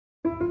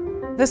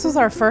This was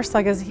our first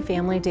Legacy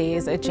Family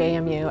Days at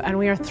JMU, and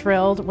we are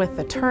thrilled with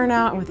the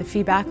turnout and with the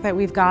feedback that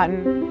we've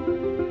gotten.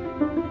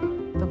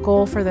 The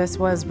goal for this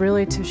was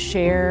really to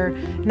share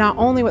not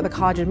only what the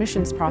college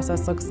admissions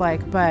process looks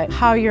like, but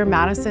how your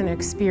Madison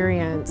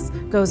experience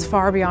goes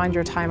far beyond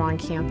your time on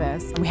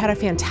campus. We had a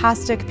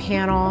fantastic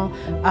panel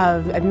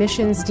of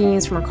admissions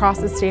deans from across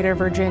the state of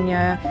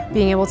Virginia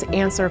being able to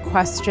answer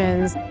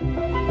questions.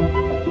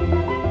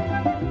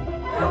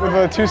 With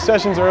the 2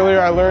 sessions earlier,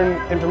 I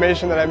learned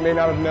information that I may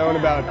not have known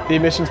about the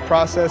admissions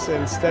process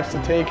and steps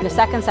to take. The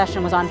second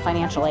session was on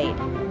financial aid.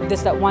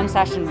 That one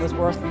session was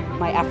worth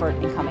my effort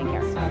in coming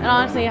here. And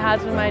honestly, it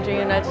has been my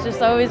dream. It's just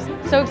always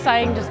so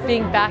exciting just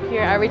being back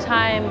here every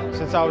time.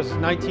 Since I was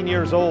 19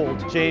 years old,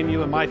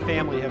 JMU and my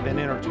family have been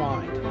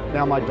intertwined.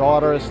 Now my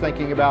daughter is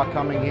thinking about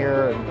coming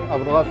here, and I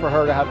would love for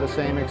her to have the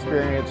same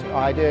experience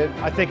I did.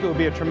 I think it would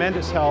be a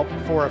tremendous help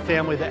for a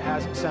family that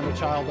hasn't sent a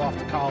child off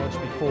to college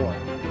before.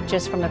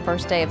 Just from the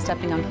first day of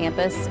stepping on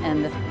campus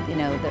and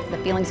the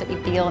feelings that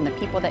you feel and the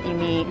people that you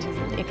meet,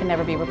 it can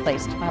never be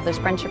replaced. We'll have those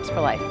friendships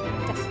for life.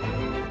 Yes.